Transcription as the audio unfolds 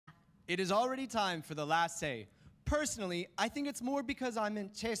It is already time for the last say. Personally, I think it's more because I'm in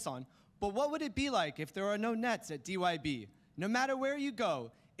Chaeson, but what would it be like if there are no nets at DYB? No matter where you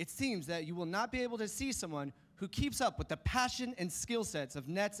go, it seems that you will not be able to see someone who keeps up with the passion and skill sets of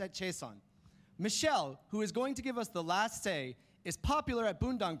nets at Chaeson. Michelle, who is going to give us the last say, is popular at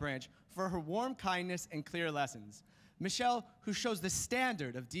Bundang Branch for her warm kindness and clear lessons. Michelle, who shows the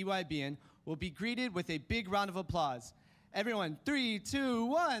standard of DYBN, will be greeted with a big round of applause. Everyone, 3, 2,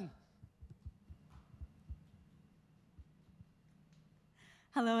 1.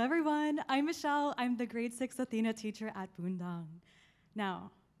 Hello, everyone. I'm Michelle. I'm the grade 6 Athena teacher at Bundang. Now,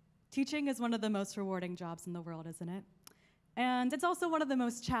 teaching is one of the most rewarding jobs in the world, isn't it? And it's also one of the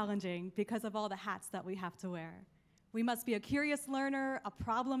most challenging because of all the hats that we have to wear. We must be a curious learner, a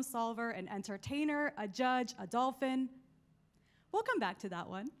problem solver, an entertainer, a judge, a dolphin. We'll come back to that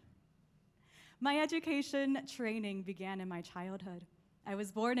one. My education training began in my childhood. I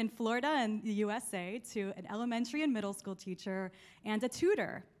was born in Florida in the USA to an elementary and middle school teacher and a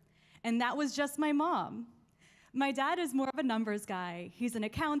tutor. And that was just my mom. My dad is more of a numbers guy. He's an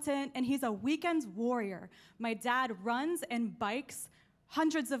accountant and he's a weekends warrior. My dad runs and bikes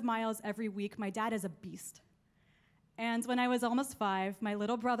hundreds of miles every week. My dad is a beast. And when I was almost 5, my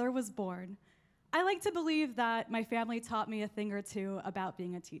little brother was born. I like to believe that my family taught me a thing or two about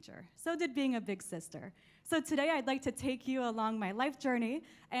being a teacher. So did being a big sister. So today I'd like to take you along my life journey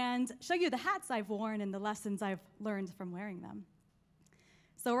and show you the hats I've worn and the lessons I've learned from wearing them.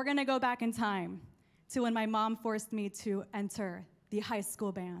 So we're gonna go back in time to when my mom forced me to enter the high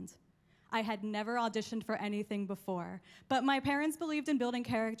school band. I had never auditioned for anything before, but my parents believed in building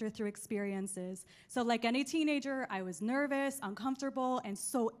character through experiences. So like any teenager, I was nervous, uncomfortable, and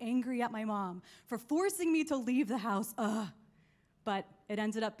so angry at my mom for forcing me to leave the house. But it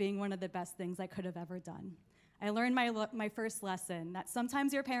ended up being one of the best things I could have ever done. I learned my first lesson, that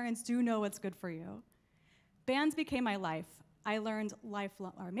sometimes your parents do know what's good for you. Bands became my life. I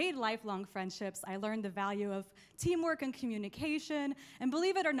made lifelong friendships. I learned the value of teamwork and communication. And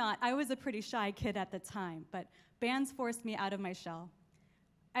believe it or not, I was a pretty shy kid at the time, but bands forced me out of my shell.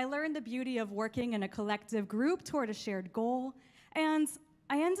 I learned the beauty of working in a collective group toward a shared goal. And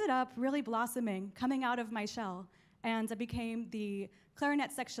I ended up really blossoming, coming out of my shell. And I became the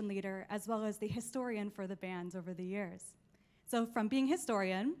clarinet section leader as well as the historian for the band over the years. So from being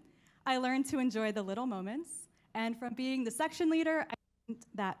historian, I learned to enjoy the little moments. And from being the section leader, I learned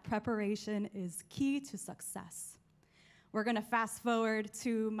that preparation is key to success. We're gonna fast forward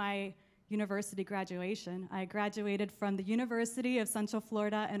to my university graduation. I graduated from the University of Central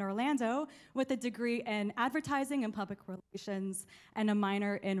Florida in Orlando with a degree in advertising and public relations and a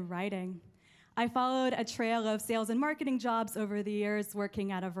minor in writing. I followed a trail of sales and marketing jobs over the years,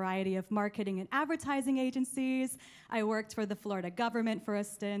 working at a variety of marketing and advertising agencies. I worked for the Florida government for a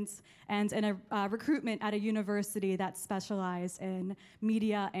stint, and in a recruitment at a university that specialized in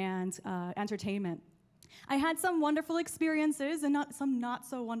media and entertainment. I had some wonderful experiences and some not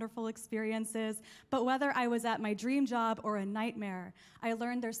so wonderful experiences, but whether I was at my dream job or a nightmare, I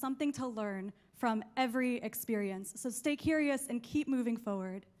learned there's something to learn from every experience. So stay curious and keep moving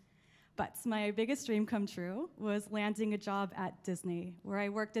forward. But my biggest dream come true was landing a job at Disney, where I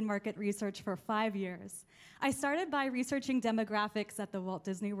worked in market research for 5 years. I started by researching demographics at the Walt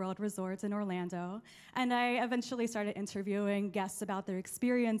Disney World Resort in Orlando, and I eventually started interviewing guests about their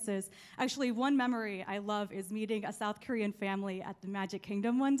experiences. Actually, one memory I love is meeting a South Korean family at the Magic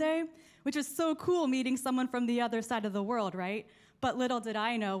Kingdom one day, which was so cool meeting someone from the other side of the world, right? But little did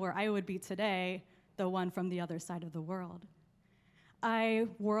I know where I would be today, the one from the other side of the world. I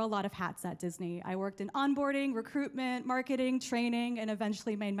wore a lot of hats at Disney. I worked in onboarding, recruitment, marketing, training, and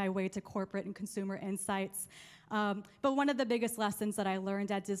eventually made my way to corporate and consumer insights. But one of the biggest lessons that I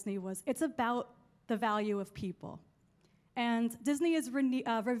learned at Disney was it's about the value of people. And Disney is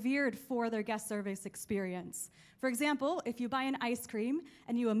revered for their guest service experience. For example, if you buy an ice cream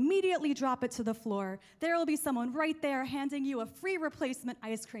and you immediately drop it to the floor, there will be someone right there handing you a free replacement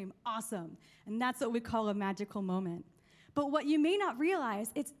ice cream. Awesome. And that's what we call a magical moment. But what you may not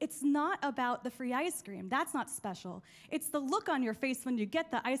realize, it's not about the free ice cream. That's not special. It's the look on your face when you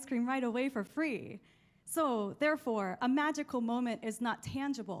get the ice cream right away for free. So therefore, a magical moment is not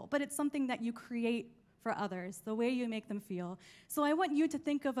tangible, but it's something that you create for others, the way you make them feel. So I want you to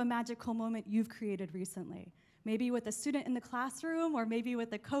think of a magical moment you've created recently. Maybe with a student in the classroom, or maybe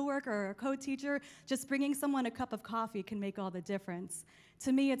with a coworker or a co-teacher. Just bringing someone a cup of coffee can make all the difference.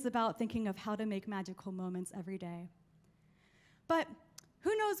 To me, it's about thinking of how to make magical moments every day. But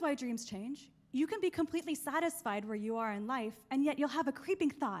who knows why dreams change? You can be completely satisfied where you are in life, and yet you'll have a creeping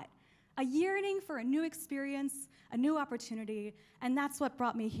thought, a yearning for a new experience, a new opportunity, and that's what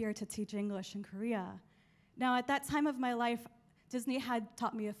brought me here to teach English in Korea. Now, at that time of my life, Disney had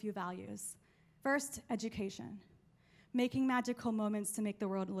taught me a few values. First, education, making magical moments to make the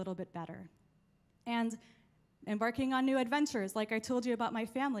world a little bit better. And embarking on new adventures, like I told you about my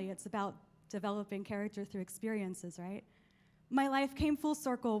family, it's about developing character through experiences, right? My life came full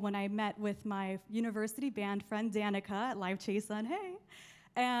circle when I met with my university band friend Danica at Live Chaesun, hey.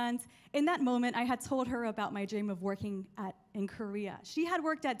 And in that moment, I had told her about my dream of working in Korea. She had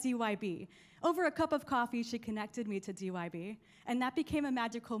worked at DYB. Over a cup of coffee, she connected me to DYB, and that became a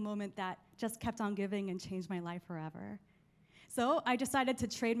magical moment that just kept on giving and changed my life forever. So I decided to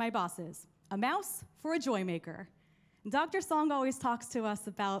trade my bosses, a mouse for a joy maker. Dr. Song always talks to us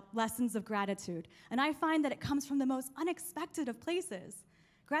about lessons of gratitude, and I find that it comes from the most unexpected of places.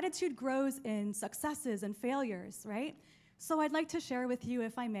 Gratitude grows in successes and failures, right? So I'd like to share with you,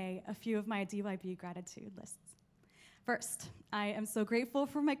 if I may, a few of my DYB gratitude lists. First, I am so grateful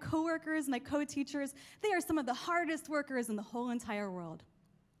for my coworkers, my co-teachers. They are some of the hardest workers in the whole entire world.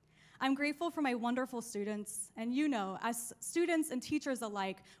 I'm grateful for my wonderful students, and you know, as students and teachers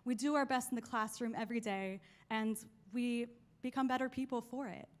alike, we do our best in the classroom every day, and we become better people for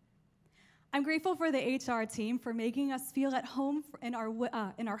it. I'm grateful for the HR team for making us feel at home in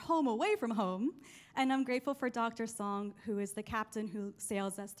our home away from home, and I'm grateful for Dr. Song, who is the captain who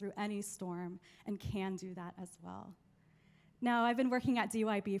sails us through any storm and can do that as well. Now, I've been working at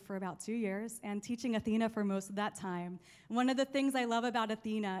DYB for about 2 years and teaching Athena for most of that time. One of the things I love about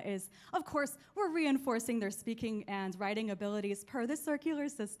Athena is, of course, we're reinforcing their speaking and writing abilities per the circular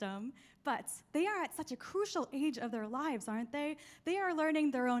system, but they are at such a crucial age of their lives, aren't they? They are learning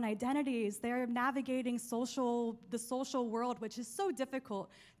their own identities. They're navigating the social world, which is so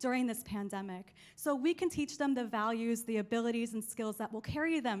difficult during this pandemic. So we can teach them the values, the abilities, and skills that will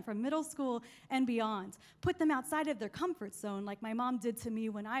carry them from middle school and beyond, put them outside of their comfort zone, like my mom did to me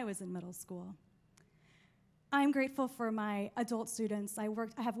when I was in middle school. I'm grateful for my adult students. I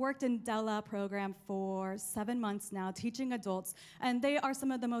have worked in DELA program for 7 months now, teaching adults, and they are some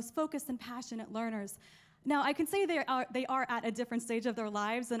of the most focused and passionate learners. Now, I can say they are at a different stage of their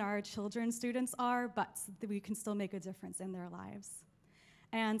lives than our children's students are, but we can still make a difference in their lives.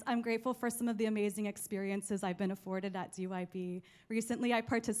 And I'm grateful for some of the amazing experiences I've been afforded at DYB. Recently, I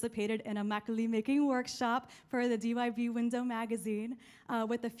participated in a makgeolli making workshop for the DYB Window magazine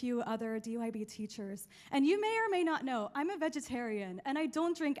with a few other DYB teachers. And you may or may not know, I'm a vegetarian and I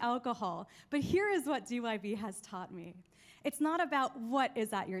don't drink alcohol, but here is what DYB has taught me. It's not about what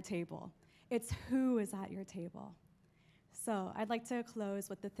is at your table, it's who is at your table. So I'd like to close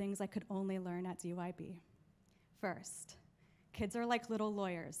with the things I could only learn at DYB. First, kids are like little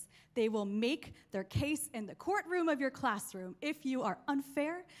lawyers. They will make their case in the courtroom of your classroom. If you are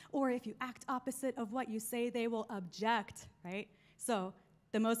unfair or if you act opposite of what you say, they will object, right? So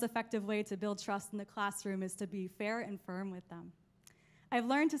the most effective way to build trust in the classroom is to be fair and firm with them. I've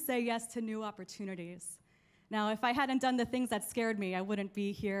learned to say yes to new opportunities. Now, if I hadn't done the things that scared me, I wouldn't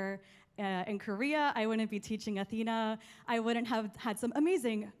be here in Korea, I wouldn't be teaching Athena, I wouldn't have had some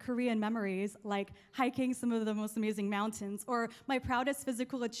amazing Korean memories like hiking some of the most amazing mountains, or my proudest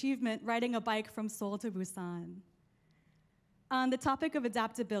physical achievement, riding a bike from Seoul to Busan. On the topic of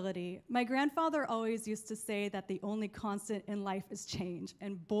adaptability, my grandfather always used to say that the only constant in life is change,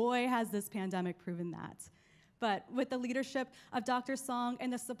 and boy has this pandemic proven that. But with the leadership of Dr. Song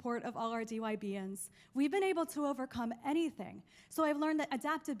and the support of all our DYBians, we've been able to overcome anything. So I've learned that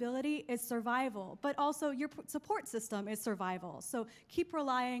adaptability is survival, but also your support system is survival. So keep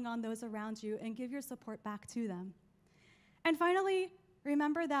relying on those around you and give your support back to them. And finally,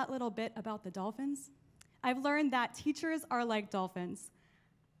 remember that little bit about the dolphins? I've learned that teachers are like dolphins.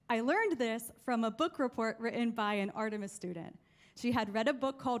 I learned this from a book report written by an Artemis student. She had read a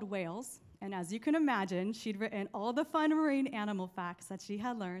book called Whales, and as you can imagine, she'd written all the fun marine animal facts that she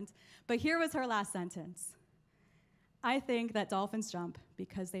had learned, but here was her last sentence. I think that dolphins jump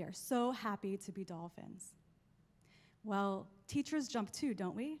because they are so happy to be dolphins. Well, teachers jump too,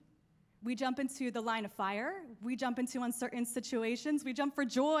 don't we? We jump into the line of fire, we jump into uncertain situations, we jump for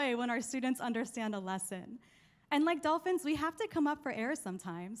joy when our students understand a lesson. And like dolphins, we have to come up for air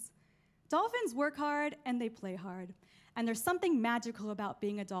sometimes. Dolphins work hard and they play hard, and there's something magical about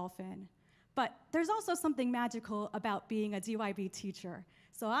being a dolphin. But there's also something magical about being a DYB teacher.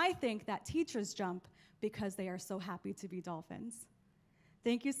 So I think that teachers jump because they are so happy to be dolphins.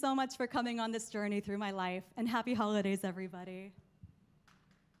 Thank you so much for coming on this journey through my life, and happy holidays, everybody.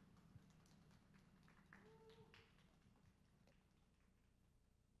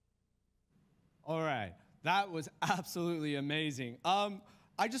 All right, that was absolutely amazing.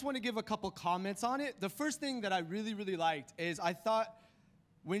 I just want to give a couple comments on it. The first thing that I really, really liked is I thought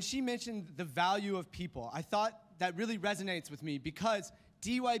when she mentioned the value of people, I thought that really resonates with me because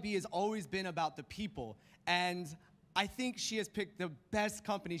DYB has always been about the people. And I think she has picked the best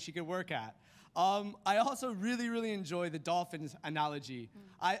company she could work at. I also really, really enjoy the dolphins analogy.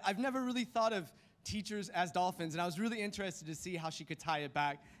 I've never really thought of teachers as dolphins, and I was really interested to see how she could tie it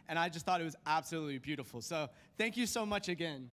back, and I just thought it was absolutely beautiful. So thank you so much again.